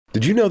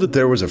Did you know that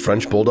there was a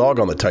French Bulldog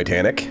on the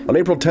Titanic? On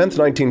April 10,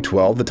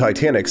 1912, the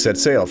Titanic set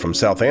sail from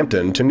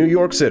Southampton to New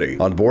York City.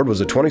 On board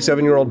was a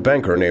 27-year-old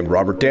banker named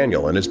Robert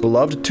Daniel and his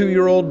beloved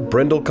 2-year-old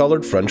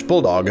brindle-colored French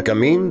Bulldog,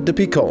 Gamin de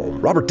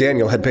Pycombe. Robert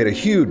Daniel had paid a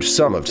huge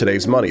sum of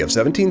today's money of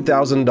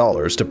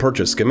 $17,000 to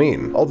purchase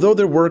Gamin. Although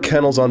there were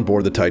kennels on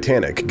board the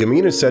Titanic,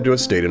 Gamin is said to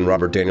have stayed in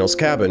Robert Daniel's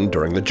cabin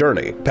during the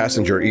journey.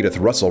 Passenger Edith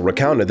Russell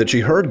recounted that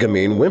she heard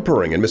Gamin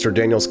whimpering in Mr.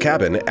 Daniel's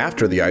cabin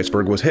after the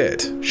iceberg was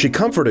hit. She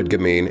comforted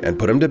Gamin and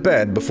put him to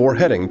bed before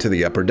heading to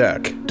the upper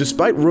deck.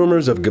 Despite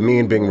rumors of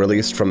Gamin being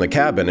released from the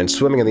cabin and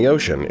swimming in the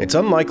ocean, it's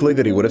unlikely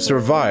that he would have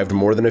survived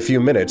more than a few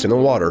minutes in the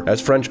water,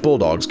 as French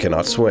Bulldogs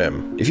cannot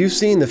swim. If you've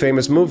seen the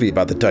famous movie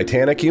about the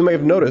Titanic, you may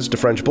have noticed a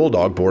French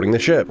Bulldog boarding the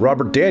ship.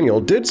 Robert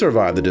Daniel did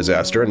survive the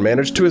disaster and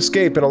managed to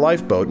escape in a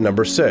lifeboat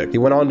number 6. He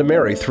went on to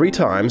marry 3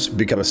 times,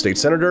 become a state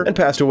senator, and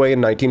passed away in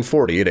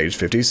 1940 at age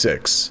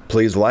 56.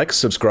 Please like,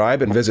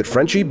 subscribe, and visit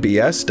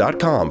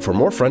FrenchieBS.com for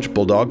more French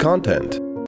Bulldog content.